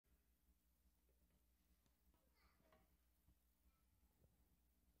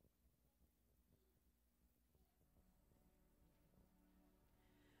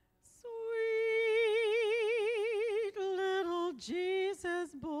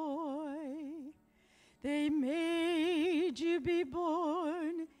They made you be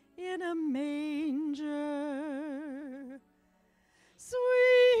born in a manger. Sweet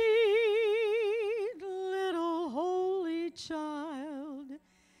little holy child,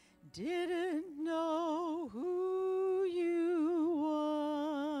 didn't know who you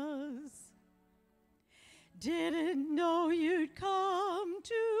was. Didn't know you'd come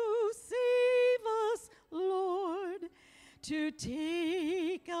to save us, Lord, to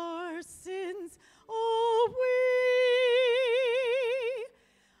take our sins away.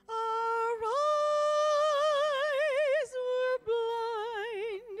 Our eyes were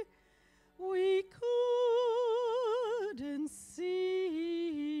blind, we couldn't see.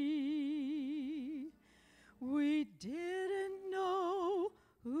 We didn't know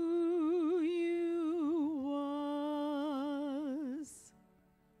who you was.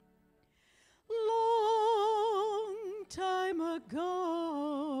 Long time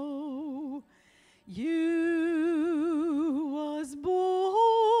ago, you was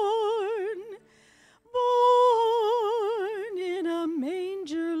born in a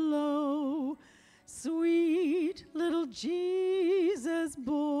manger low, sweet little Jesus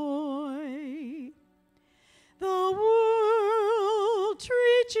boy. The world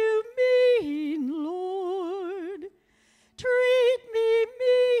treat you mean, Lord, treat me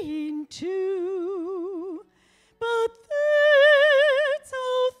mean too, but that's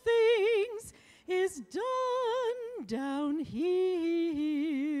how things is done down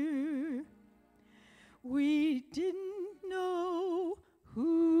here. We didn't know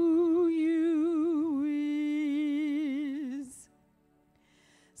who you is.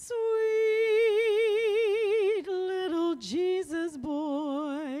 Sweet little Jesus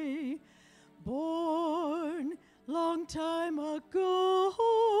boy, born long time ago.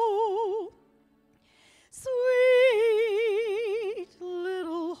 Sweet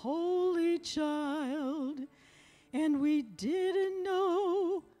little holy child, and we didn't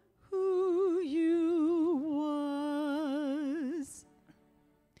know who you was.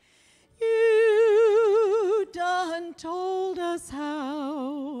 You done told us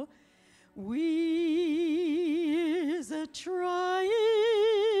how we is a trying.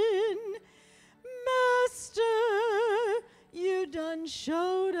 Master, you done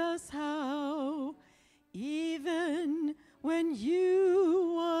showed us how, even when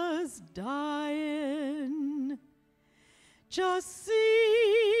you was dying. Just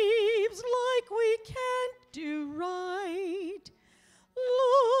seems like we can't do right.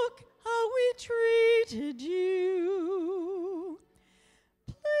 Look how we treated you.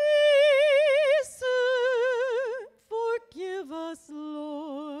 Please, sir, forgive us,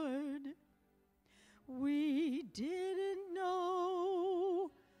 Lord. We didn't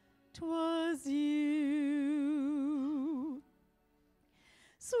know 'twas you.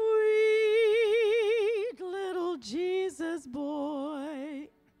 Sweet little Jesus boy,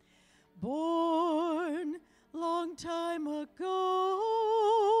 born long time ago.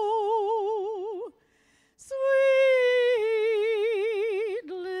 Sweet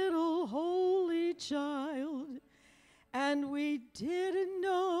little holy child, and we didn't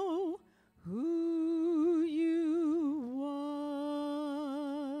know who you was.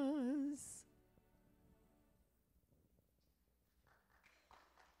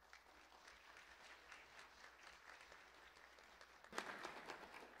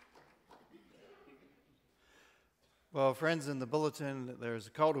 Well, friends, in the bulletin, there's a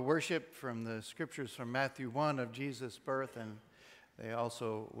call to worship from the scriptures from Matthew 1 of Jesus' birth, and they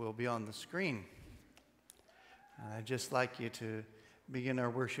also will be on the screen. I'd just like you to begin our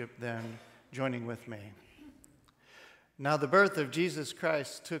worship then, joining with me. Now, the birth of Jesus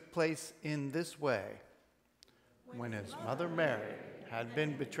Christ took place in this way. When his mother Mary had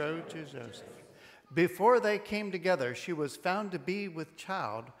been betrothed to Joseph, before they came together, she was found to be with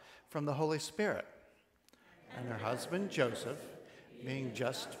child from the Holy Spirit. And her husband Joseph, being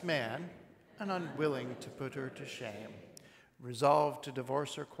just man and unwilling to put her to shame, resolved to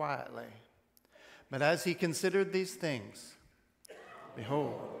divorce her quietly. But as he considered these things,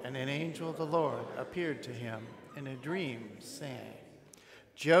 behold, an angel of the Lord appeared to him in a dream, saying,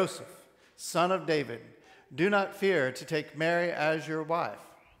 Joseph, son of David, do not fear to take Mary as your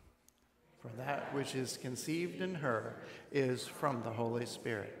wife, for that which is conceived in her is from the Holy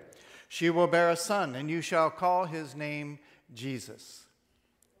Spirit. She will bear a son, and you shall call his name Jesus,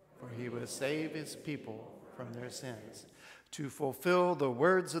 for he will save his people from their sins. To fulfill the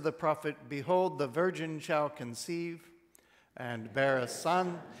words of the prophet, behold, the virgin shall conceive and bear a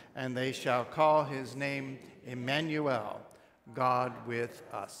son, and they shall call his name Emmanuel, God with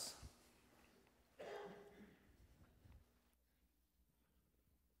us.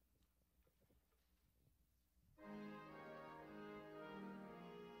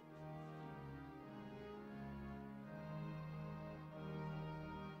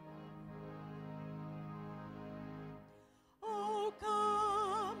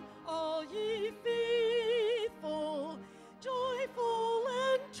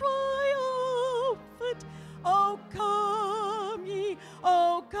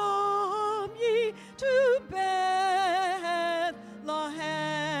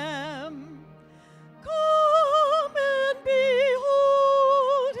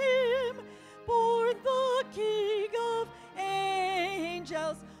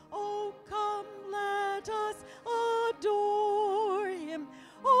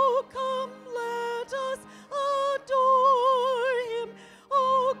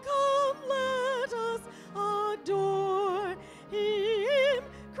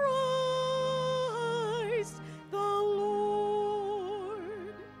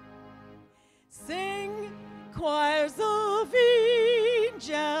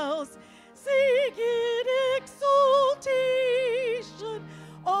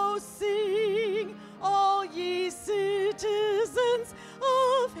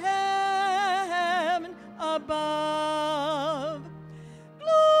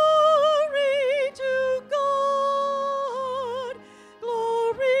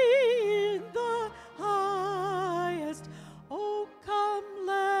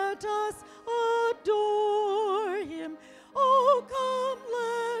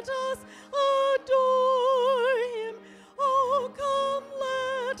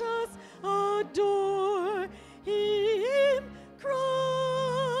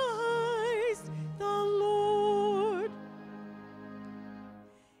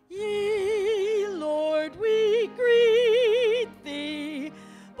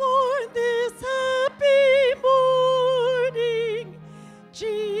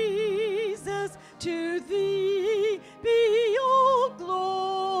 Jesus, to thee be all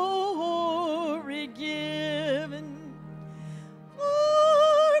glory given.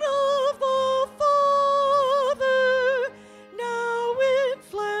 Word of the Father, now in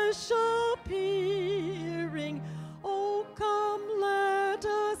flesh appearing, oh come let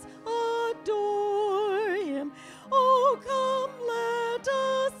us adore him, oh come let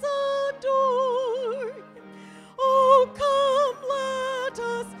us adore him, oh come let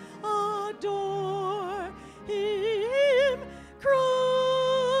us adore him, Christ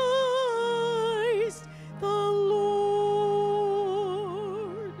the Lord.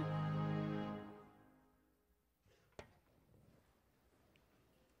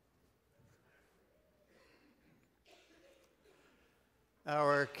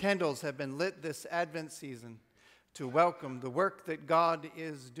 Our candles have been lit this Advent season to welcome the work that God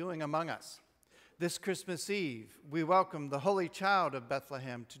is doing among us. This Christmas Eve, we welcome the Holy Child of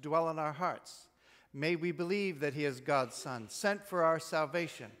Bethlehem to dwell in our hearts. May we believe that he is God's Son, sent for our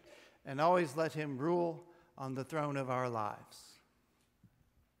salvation, and always let him rule on the throne of our lives.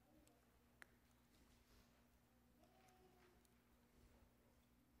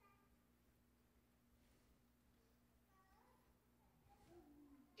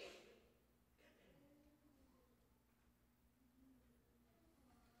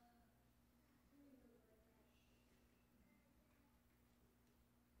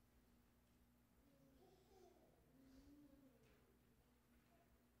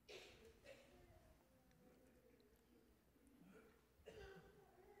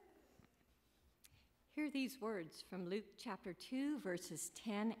 Hear these words from Luke chapter 2, verses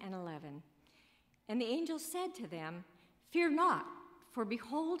 10 and 11. And the angel said to them, "Fear not, for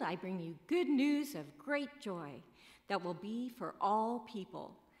behold, I bring you good news of great joy that will be for all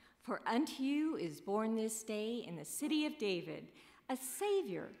people. For unto you is born this day in the city of David a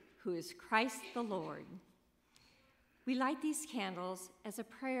Savior who is Christ the Lord." We light these candles as a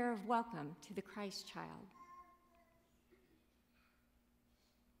prayer of welcome to the Christ child.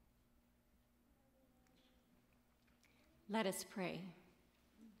 Let us pray.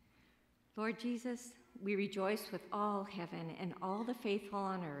 Lord Jesus, we rejoice with all heaven and all the faithful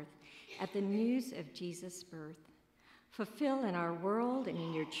on earth at the news of Jesus' birth. Fulfill in our world and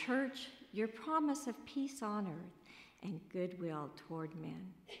in your church your promise of peace on earth and goodwill toward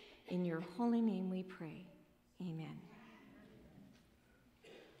men. In your holy name we pray. Amen.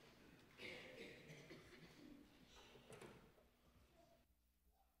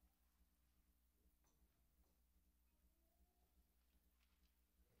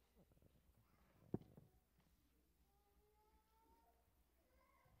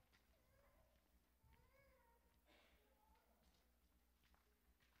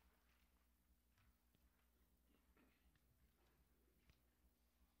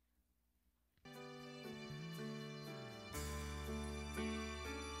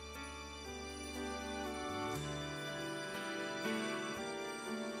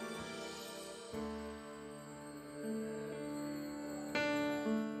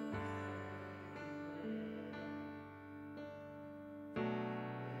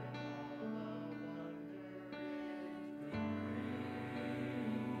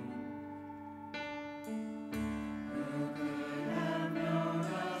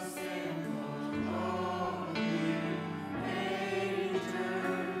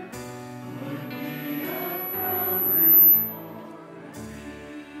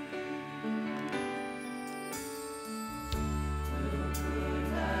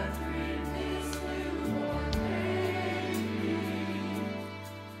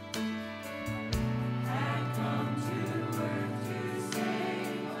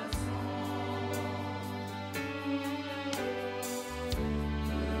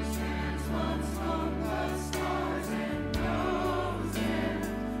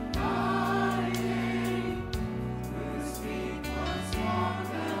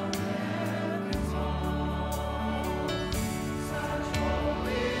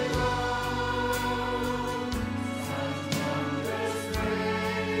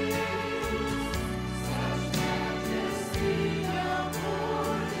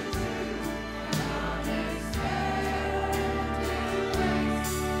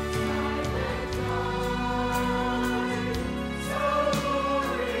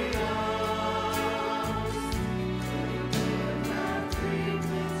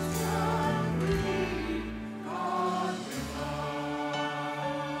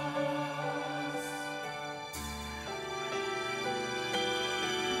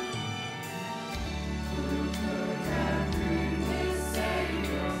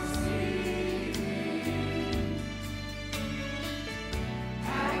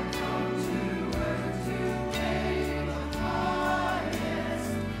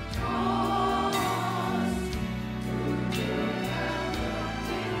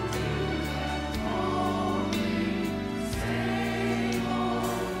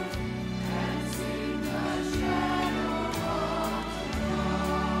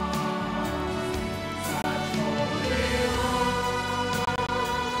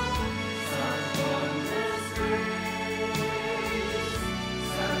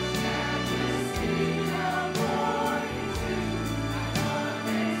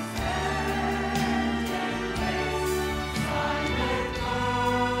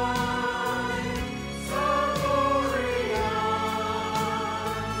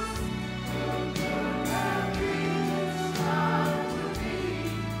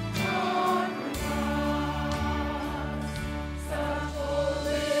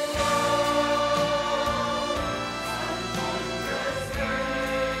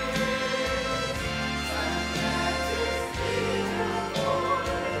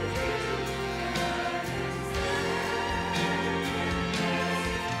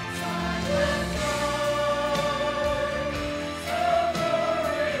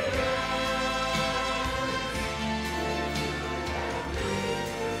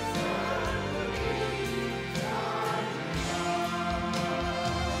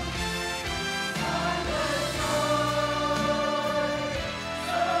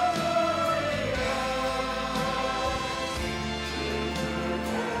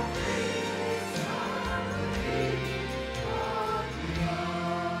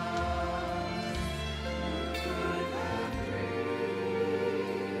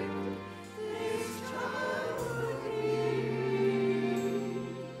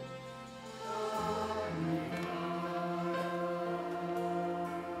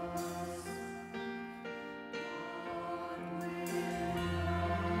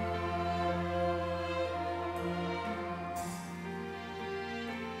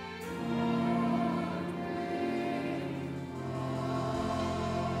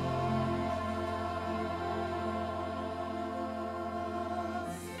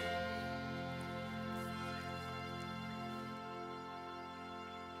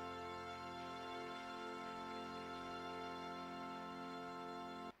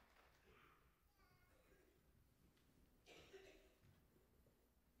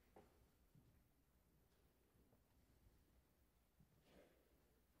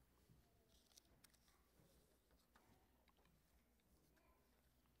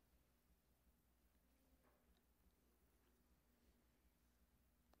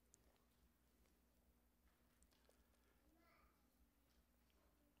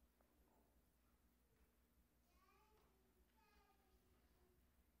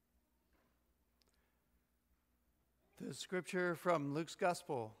 The scripture from Luke's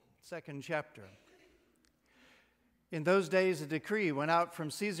Gospel, 2nd chapter. In those days, a decree went out from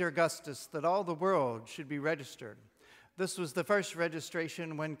Caesar Augustus that all the world should be registered. This was the first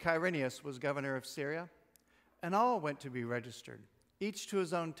registration when Quirinius was governor of Syria, and all went to be registered, each to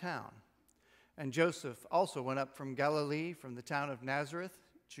his own town. And Joseph also went up from Galilee, from the town of Nazareth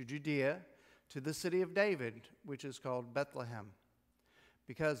to Judea, to the city of David, which is called Bethlehem,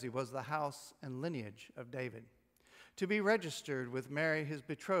 because he was the house and lineage of David, to be registered with Mary his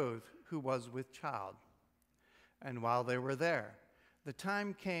betrothed, who was with child. And while they were there, the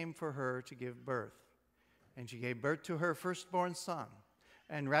time came for her to give birth. And she gave birth to her firstborn son,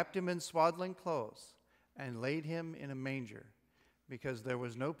 and wrapped him in swaddling clothes, and laid him in a manger, because there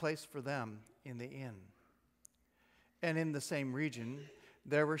was no place for them in the inn. And in the same region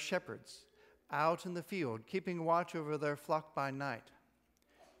there were shepherds out in the field, keeping watch over their flock by night.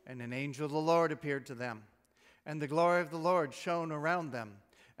 And an angel of the Lord appeared to them, and the glory of the Lord shone around them,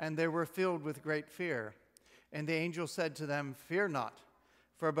 and they were filled with great fear. And the angel said to them, "Fear not,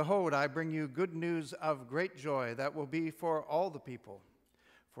 for behold, I bring you good news of great joy that will be for all the people.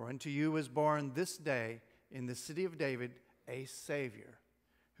 For unto you is born this day in the city of David a Savior,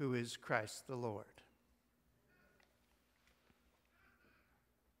 who is Christ the Lord."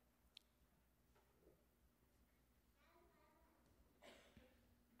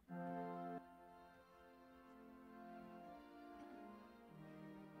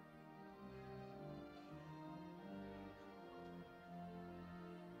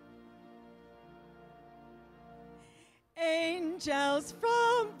 Angels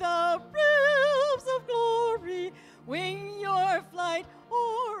from the realms of glory, wing your flight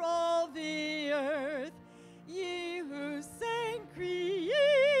o'er all the earth. Ye who sang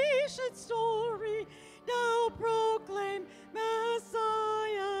creation's story, now proclaim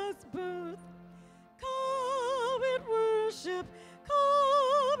Messiah's birth. Come and worship,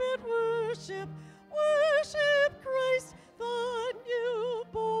 worship Christ, the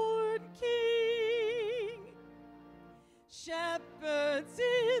newborn King. Shepherds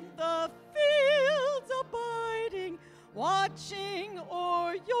in the fields abiding, watching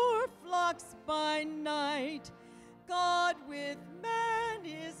o'er your flocks by night. God with man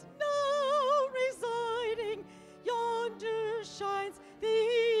is now residing, yonder shines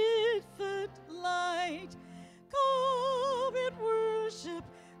the infant light. Come and worship,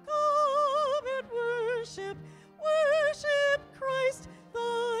 worship Christ,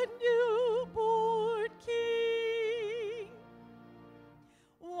 the newborn King.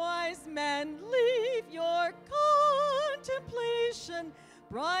 Wise men, leave your contemplation,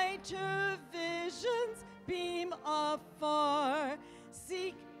 brighter visions beam afar.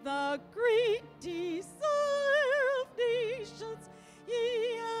 Seek the great desire of nations,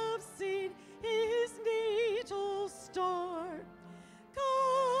 ye have seen his natal star.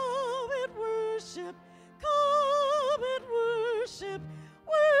 Come and worship,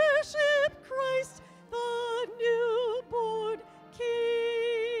 worship Christ, the newborn King.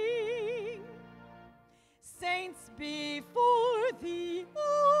 Saints before the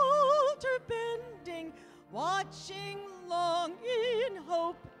altar bending, watching long in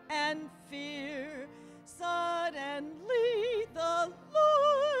hope and fear. Suddenly the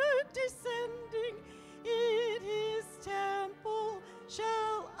Lord descending in his temple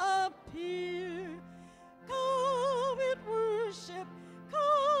shall appear. Come and worship,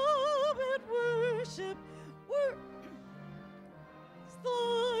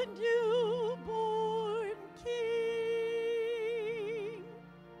 the newborn King.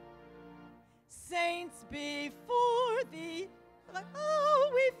 Saints before thee,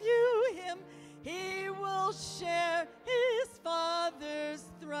 we view him, he will share his Father's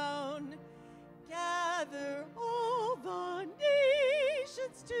throne. Gather all the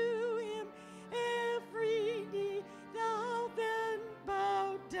nations to him, every knee now then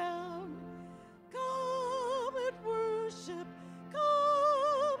bow down. Come and worship,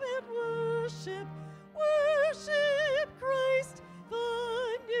 worship Christ,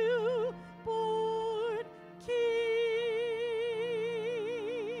 the newborn King.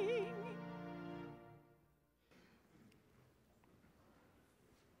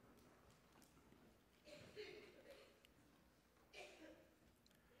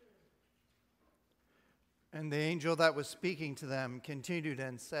 And the angel that was speaking to them continued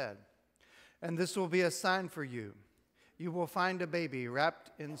and said, "And this will be a sign for you. You will find a baby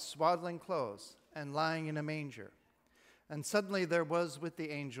wrapped in swaddling clothes and lying in a manger." And suddenly there was with the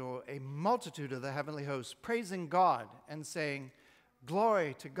angel a multitude of the heavenly hosts, praising God and saying,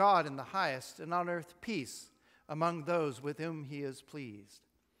 "Glory to God in the highest, and on earth peace among those with whom he is pleased."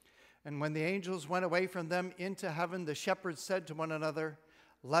 And when the angels went away from them into heaven, the shepherds said to one another,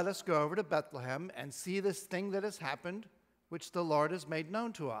 "Let us go over to Bethlehem and see this thing that has happened, which the Lord has made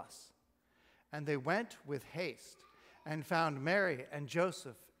known to us." And they went with haste and found Mary and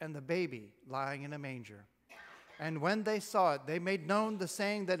Joseph and the baby lying in a manger. And when they saw it, they made known the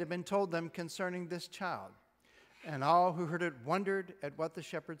saying that had been told them concerning this child. And all who heard it wondered at what the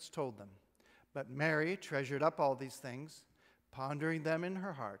shepherds told them. But Mary treasured up all these things, pondering them in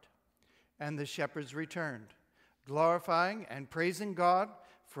her heart. And the shepherds returned, glorifying and praising God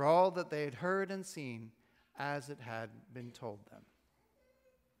for all that they had heard and seen as it had been told them.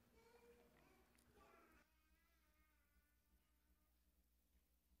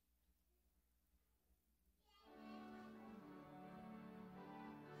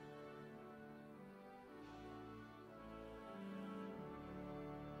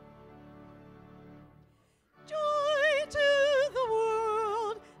 Joy to the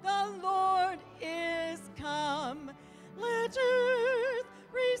world, the Lord is come. Let earth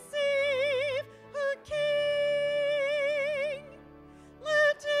receive her King.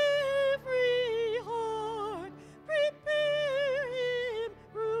 Let every heart prepare him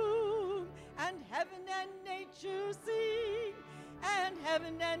room. And heaven and nature sing, and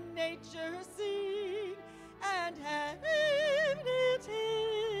heaven and nature sing, and heaven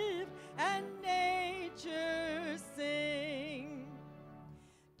and nature sing.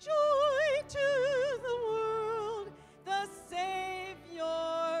 Joy to the world, the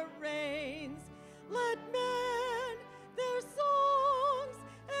Savior reigns. Let men their songs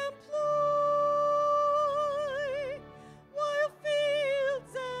employ, while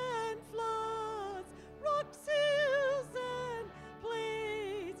fields and floods, rocks, hills, and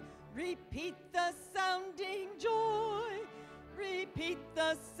plains repeat the sounding joy. Repeat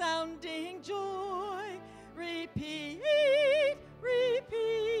the sounding joy. Repeat,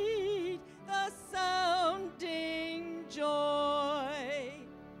 repeat the sounding joy.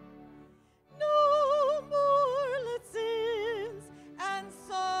 No more let sins and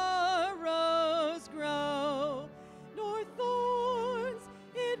sorrows grow, nor thorns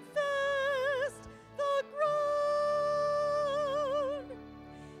infest the ground.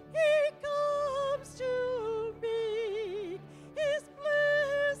 He comes to meet, his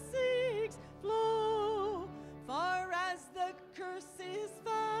blessings flow, far as the curse is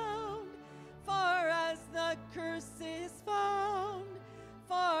found, far as the curse is found,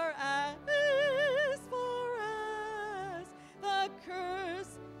 far as the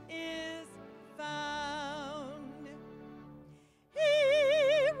curse is found.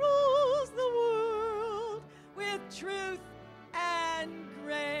 He rules the world with truth and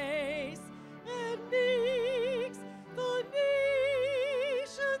grace, and makes the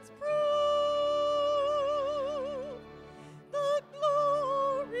nations prove the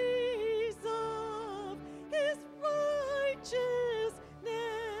glories of his righteousness,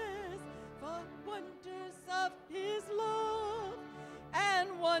 the wonders of his love,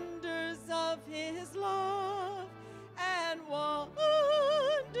 and wonders of his love, and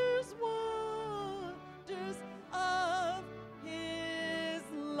wonders, wonders of his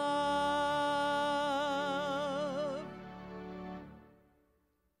love.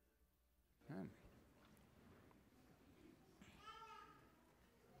 Amen.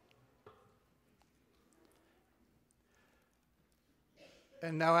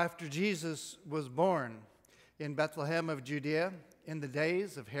 And now after Jesus was born in Bethlehem of Judea, in the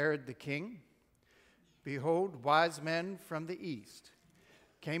days of Herod the king, behold, wise men from the east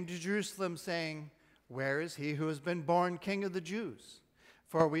came to Jerusalem, saying, "Where is he who has been born King of the Jews?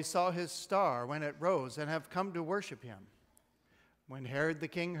 For we saw his star when it rose and have come to worship him." When Herod the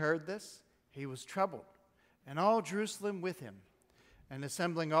king heard this, he was troubled, and all Jerusalem with him. And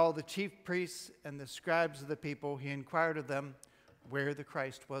assembling all the chief priests and the scribes of the people, he inquired of them where the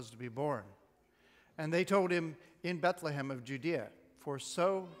Christ was to be born. And they told him, "In Bethlehem of Judea, for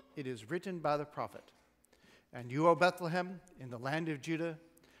so it is written by the prophet. And you, O Bethlehem, in the land of Judah,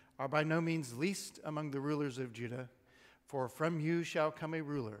 are by no means least among the rulers of Judah, for from you shall come a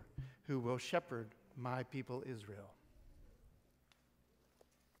ruler who will shepherd my people Israel."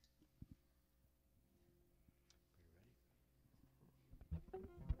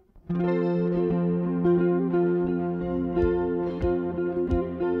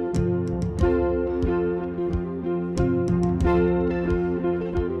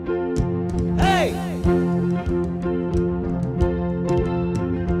 Hey!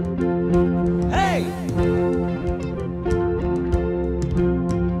 Hey!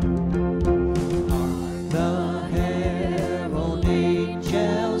 The herald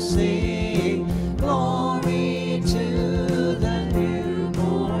angels sing, glory to the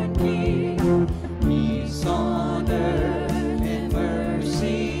newborn King.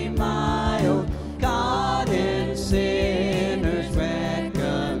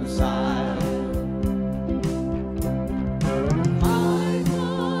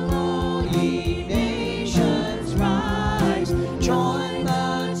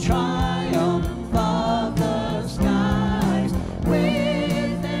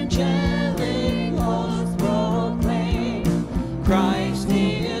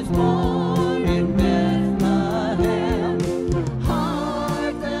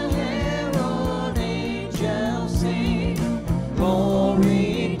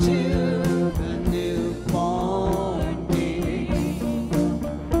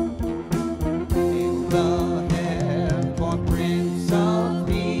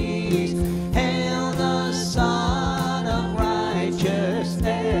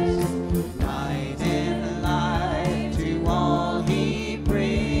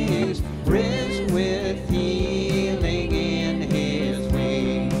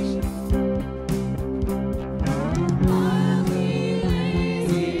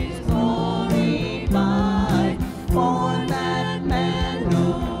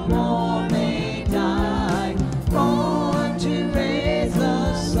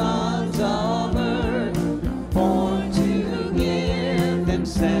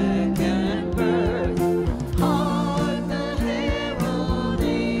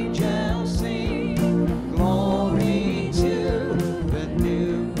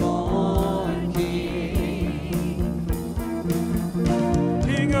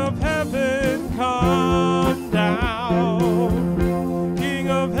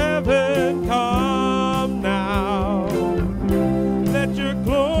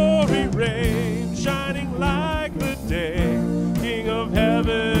 reign, shining like the day. King of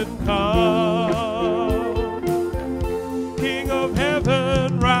heaven, come. King of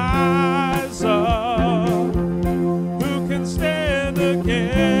heaven, rise up. Who can stand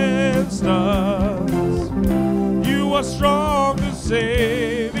against us? You are strong to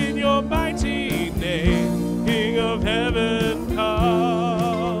save in your mighty name. King of heaven,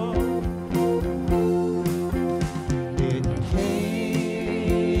 come. It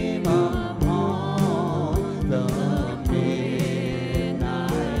came upon the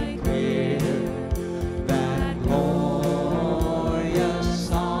midnight clear, that glorious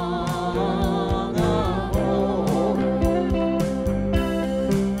song of hope.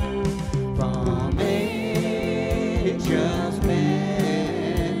 From ages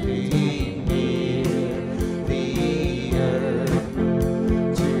bending near the earth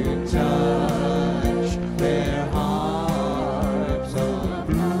to touch their harps of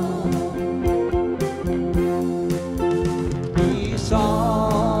gold. Peace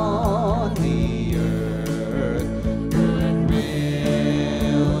on the earth,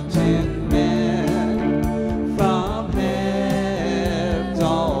 goodwill to men, from heaven's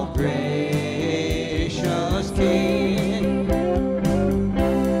all gracious King.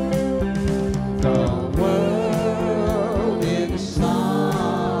 The world in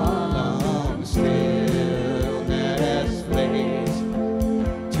solemn stillness waits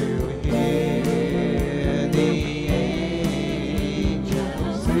to hear the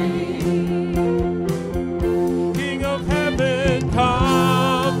angels sing. King of heaven,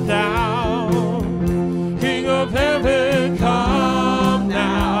 come down. King of heaven, come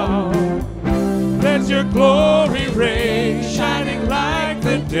now. Let your glory reign, shining like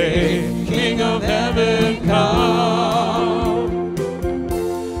the day. King of heaven, come.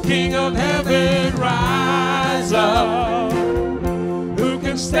 King of heaven, rise up. Who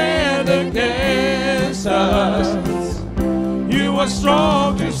can stand against us? You are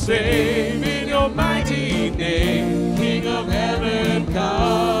strong to save in your mighty name. King of heaven,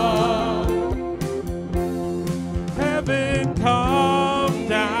 come. Heaven, come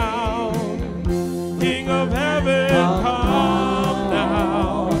down. King of heaven, come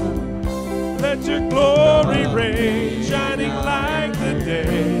now. Let your glory reign, shining like the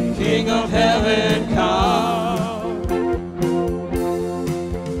day. King of heaven, come.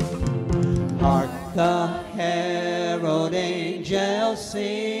 Hark the herald angels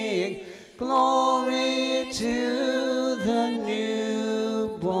sing, glory to the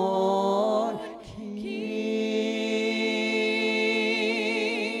newborn King.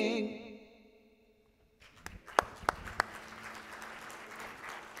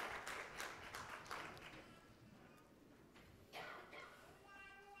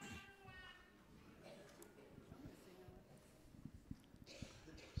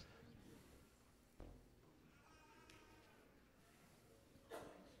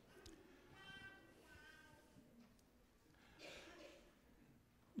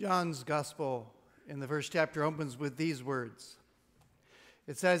 John's Gospel in the first chapter opens with these words.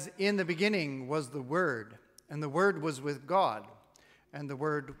 It says, "In the beginning was the Word, and the Word was with God, and the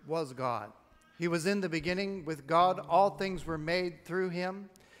Word was God. He was in the beginning with God. All things were made through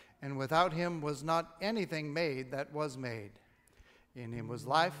him, and without him was not anything made that was made. In him was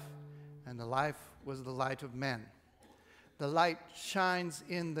life, and the life was the light of men. The light shines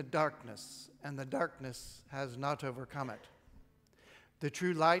in the darkness, and the darkness has not overcome it. The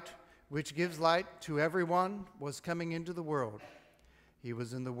true light, which gives light to everyone, was coming into the world. He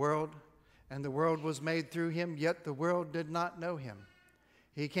was in the world, and the world was made through him, yet the world did not know him.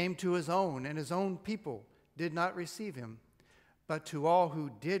 He came to his own, and his own people did not receive him. But to all who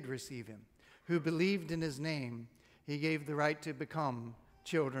did receive him, who believed in his name, he gave the right to become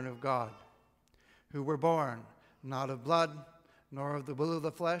children of God, who were born not of blood, nor of the will of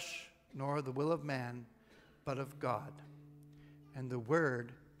the flesh, nor of the will of man, but of God. And the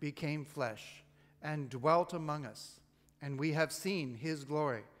Word became flesh and dwelt among us, and we have seen his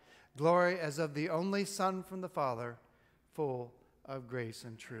glory, glory as of the only Son from the Father, full of grace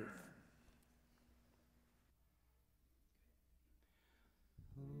and truth."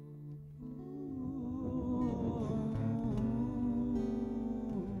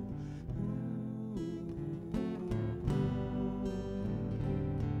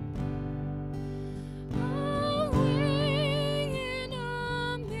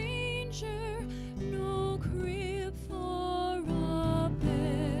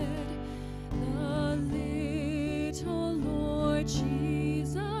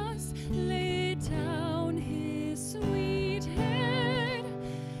 Down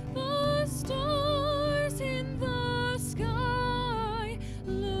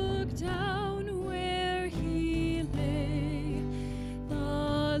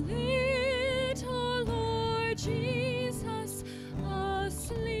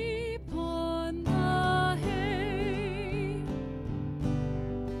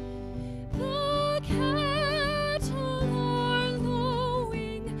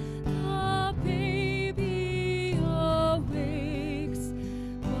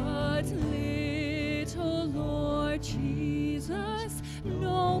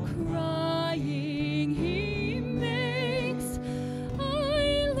no crying he makes.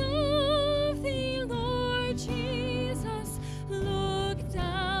 I love thee, Lord Jesus. Look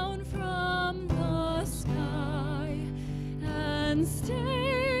down from the sky and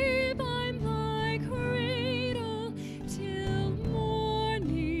stay by my cradle till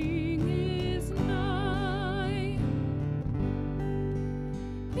morning is nigh.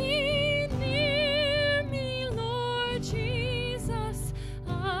 Be near me, Lord Jesus,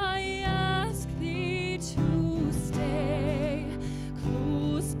 I ask thee to stay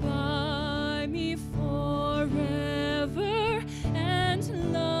close by me forever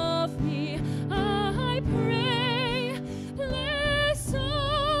and love me, I pray. Bless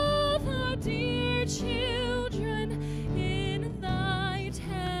all the dear children in thy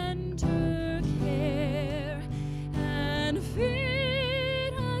tender care, and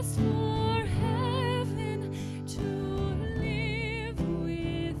fit us for heaven to live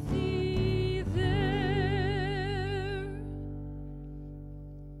with thee there.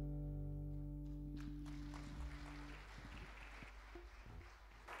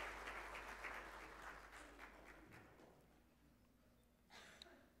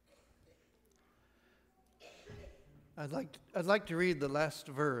 I'd like to read the last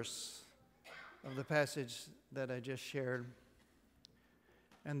verse of the passage that I just shared.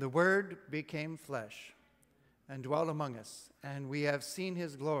 And the Word became flesh and dwelt among us, and we have seen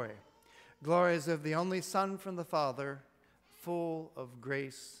his glory. Glory as of the only Son from the Father, full of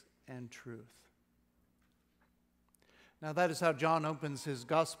grace and truth. Now that is how John opens his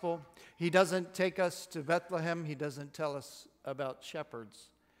gospel. He doesn't take us to Bethlehem. He doesn't tell us about shepherds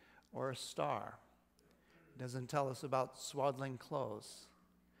or a star. He doesn't tell us about swaddling clothes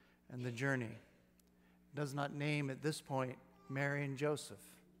and the journey. He does not name at this point Mary and Joseph.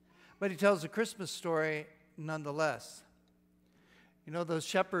 But he tells a Christmas story nonetheless. You know, those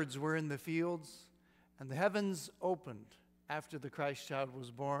shepherds were in the fields, and the heavens opened after the Christ child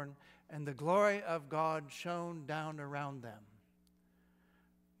was born, and the glory of God shone down around them.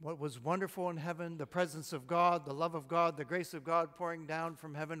 What was wonderful in heaven, the presence of God, the love of God, the grace of God pouring down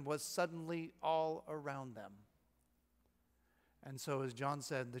from heaven, was suddenly all around them. And so, as John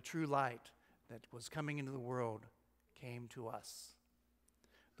said, the true light that was coming into the world came to us.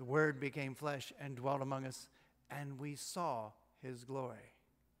 The Word became flesh and dwelt among us, and we saw his glory.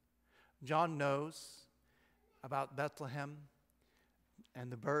 John knows about Bethlehem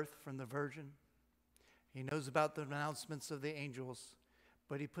and the birth from the virgin. He knows about the announcements of the angels,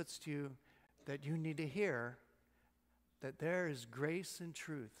 but he puts to you that you need to hear that there is grace and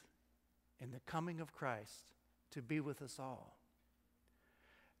truth in the coming of Christ to be with us all.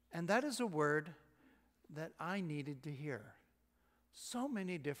 And that is a word that I needed to hear so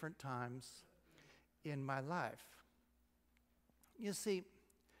many different times in my life. You see,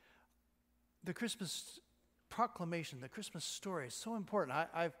 the Christmas proclamation, the Christmas story is so important.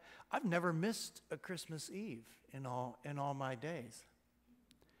 I've never missed a Christmas Eve in all my days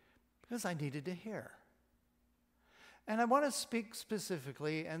because I needed to hear. And I want to speak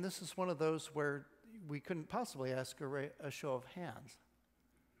specifically, and this is one of those where we couldn't possibly ask a show of hands.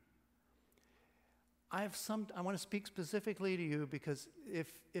 I want to speak specifically to you because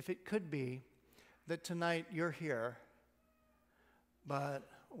if it could be that tonight you're here, but,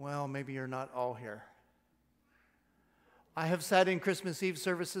 well, maybe you're not all here. I have sat in Christmas Eve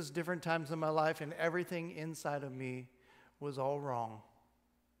services different times in my life, and everything inside of me was all wrong.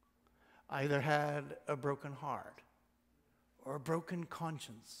 I either had a broken heart or a broken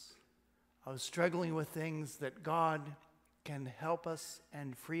conscience. I was struggling with things that God can help us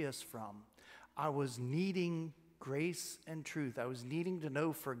and free us from. I was needing grace and truth. I was needing to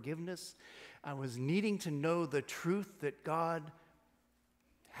know forgiveness. I was needing to know the truth that God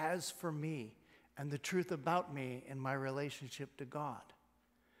has for me and the truth about me in my relationship to God.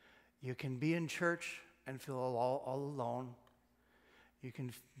 You can be in church and feel all alone. You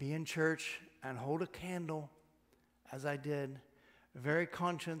can be in church and hold a candle, as I did, very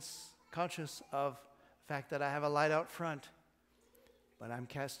conscious of the fact that I have a light out front, but I'm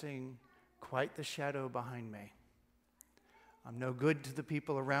casting quite the shadow behind me. I'm no good to the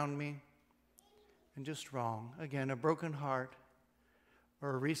people around me and just wrong. Again, a broken heart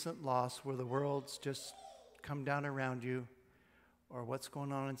or a recent loss where the world's just come down around you or what's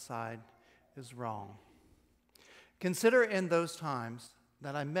going on inside is wrong. Consider in those times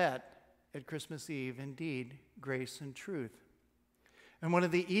that I met at Christmas Eve, indeed, grace and truth. And one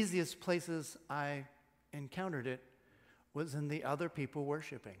of the easiest places I encountered it was in the other people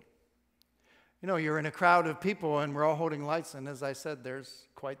worshiping. You know, you're in a crowd of people and we're all holding lights, and as I said, there's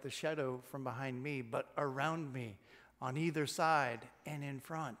quite the shadow from behind me, but around me On either side and in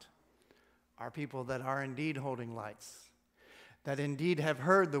front are people that are indeed holding lights, that indeed have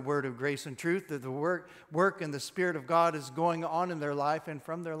heard the word of grace and truth, that the work and the Spirit of God is going on in their life, and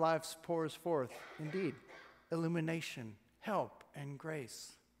from their lives pours forth, indeed, illumination, help, and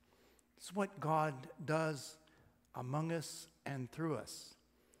grace. It's what God does among us and through us.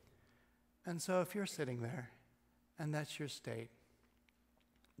 And so if you're sitting there and that's your state,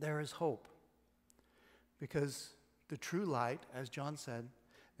 there is hope. Because the true light, as John said,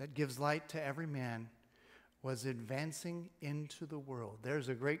 that gives light to every man, was advancing into the world. There's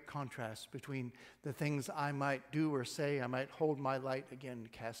a great contrast between the things I might do or say. I might hold my light, again,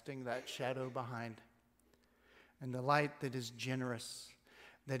 casting that shadow behind, and the light that is generous,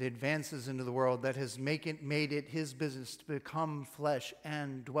 that advances into the world, that has made it his business to become flesh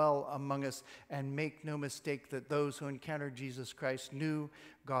and dwell among us. And make no mistake that those who encountered Jesus Christ knew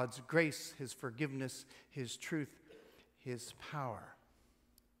God's grace, his forgiveness, his truth, his power.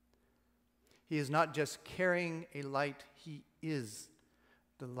 He is not just carrying a light, he is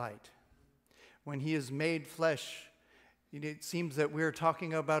the light. When he is made flesh, it seems that we're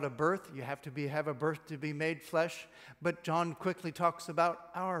talking about a birth. You have to have a birth to be made flesh. But John quickly talks about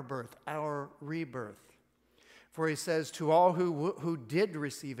our birth, our rebirth. For he says, to all who did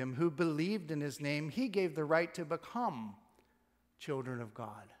receive him, who believed in his name, he gave the right to become children of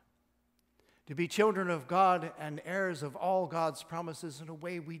God. To be children of God and heirs of all God's promises in a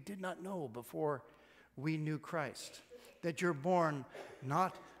way we did not know before we knew Christ. That you're born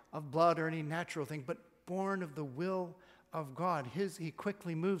not of blood or any natural thing, but born of the will of God. He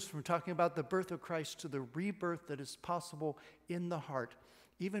quickly moves from talking about the birth of Christ to the rebirth that is possible in the heart,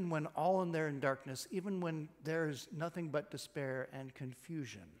 even when all in there in darkness, even when there is nothing but despair and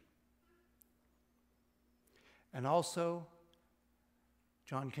confusion. And also,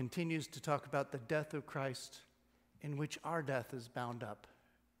 John continues to talk about the death of Christ, in which our death is bound up.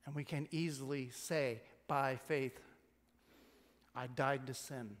 And we can easily say, by faith, I died to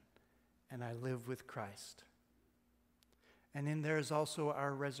sin, and I live with Christ. And in there is also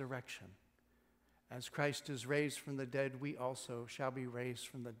our resurrection. As Christ is raised from the dead, we also shall be raised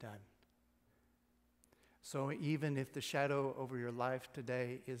from the dead. So even if the shadow over your life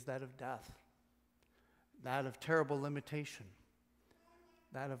today is that of death, that of terrible limitation,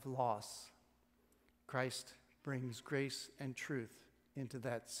 that of loss, Christ brings grace and truth into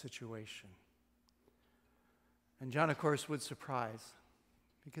that situation. And John, of course, would surprise,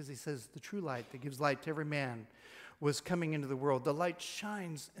 because he says the true light that gives light to every man was coming into the world. The light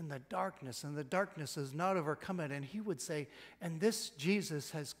shines in the darkness, and the darkness has not overcome it. And he would say, and this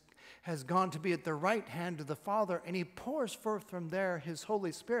Jesus has gone to be at the right hand of the Father, and he pours forth from there his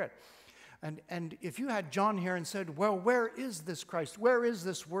Holy Spirit. And if you had John here and said, well, where is this Christ? Where is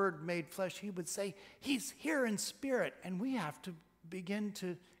this Word made flesh? He would say, he's here in spirit. And we have to begin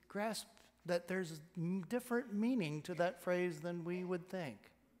to grasp that there's a different meaning to that phrase than we would think.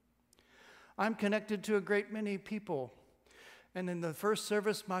 I'm connected to a great many people. And in the first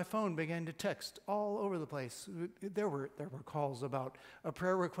service, my phone began to text all over the place. There were calls about a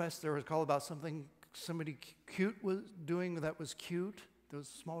prayer request. There was a call about something somebody cute was doing that was cute. There was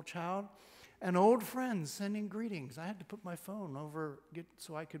a small child. And old friends sending greetings. I had to put my phone over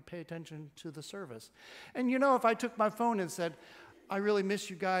so I could pay attention to the service. And you know, if I took my phone and said, I really miss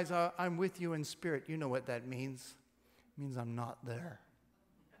you guys, I'm with you in spirit, you know what that means. It means I'm not there.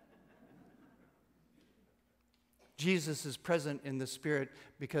 Jesus is present in the Spirit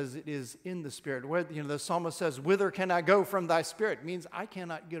because it is in the Spirit. Where, the psalmist says, whither can I go from thy Spirit? It means I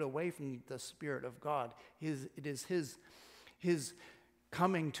cannot get away from the Spirit of God. It is his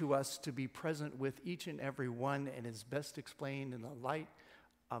coming to us to be present with each and every one, and is best explained in the light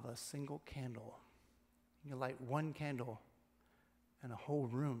of a single candle. You light one candle, and a whole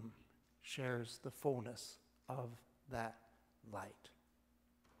room shares the fullness of that light.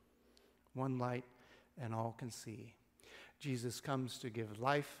 One light, and all can see. Jesus comes to give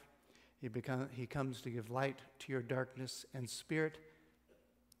life. He comes to give light to your darkness and spirit,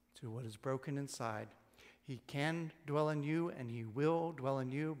 to what is broken inside. He can dwell in you, and he will dwell in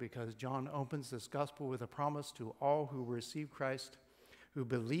you, because John opens this gospel with a promise to all who receive Christ, who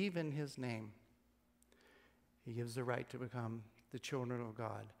believe in his name. He gives the right to become the children of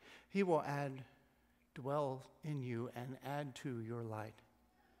God. He will dwell in you and add to your light,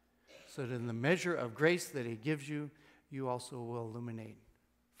 so that in the measure of grace that he gives you, you also will illuminate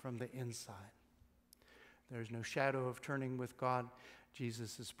from the inside. There is no shadow of turning with God.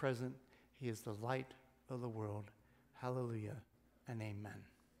 Jesus is present. He is the light of the world. Hallelujah and amen.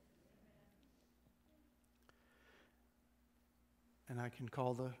 And I can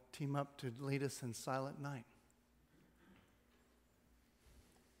call the team up to lead us in Silent Night.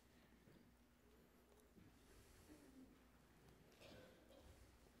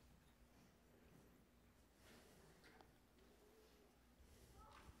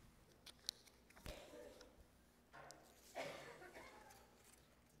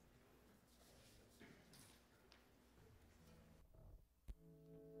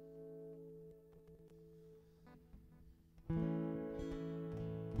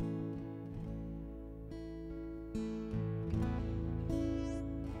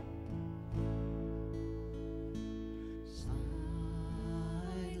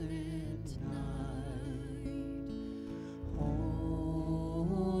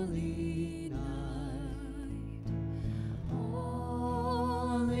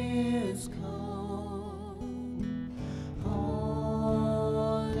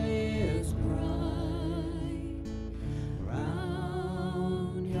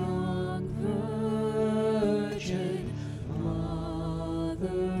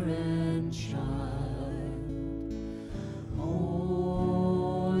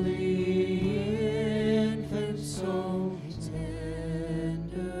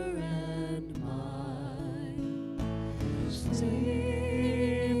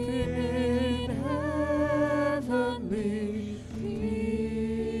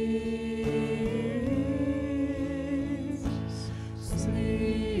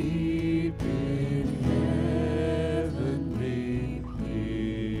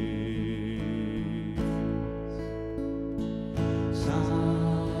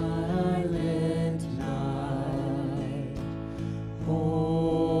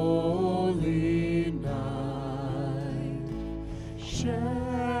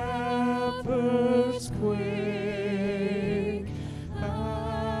 Shepherds quake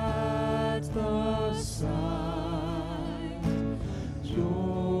at the sight.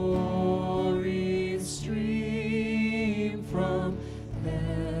 Glory stream from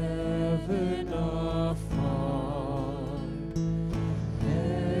heaven afar.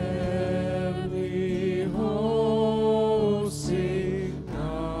 Heavenly hosts sing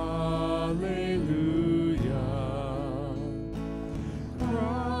hallelujah.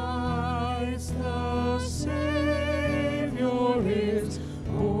 Christ the Savior is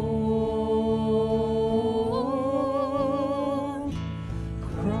born.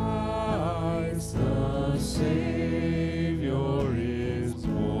 Christ the Savior is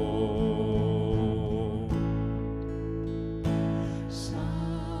born.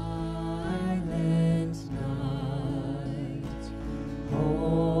 Silent night,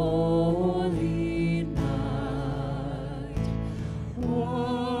 holy night,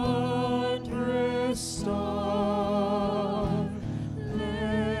 wondrous star,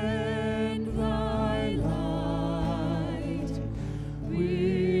 lend thy light.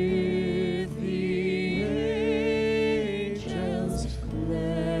 With the angels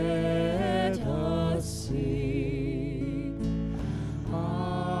let us sing.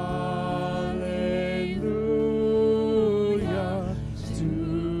 Hallelujah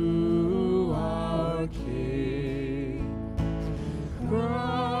to our King.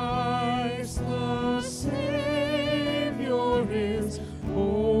 Christ the Savior is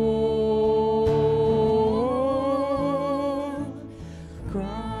born.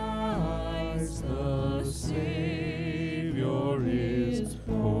 Christ the Savior is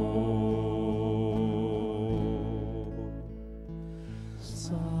born.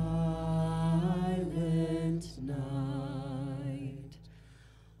 Silent night,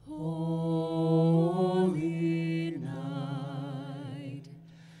 holy night,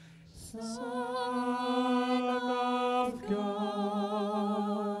 Son of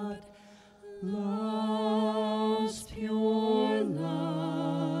God, love's pure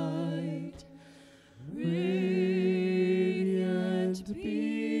light, radiant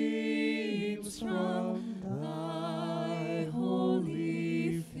beams from thy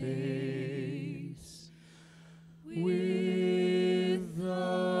holy face. With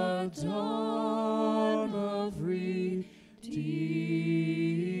the dawn of redeeming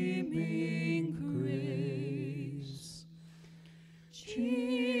grace,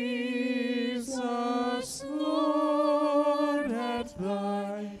 Jesus, Lord, at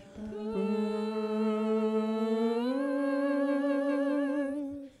thy birth.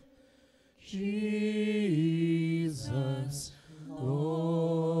 Jesus,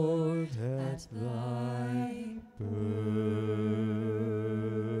 Lord, at thy birth.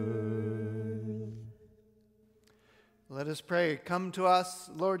 Let us pray. Come to us,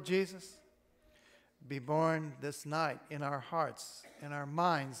 Lord Jesus. Be born this night in our hearts, in our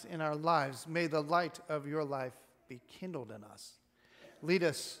minds, in our lives. May the light of your life be kindled in us. Lead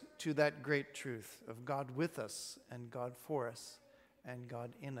us to that great truth of God with us and God for us and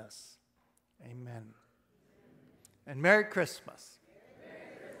God in us. Amen. And Merry Christmas.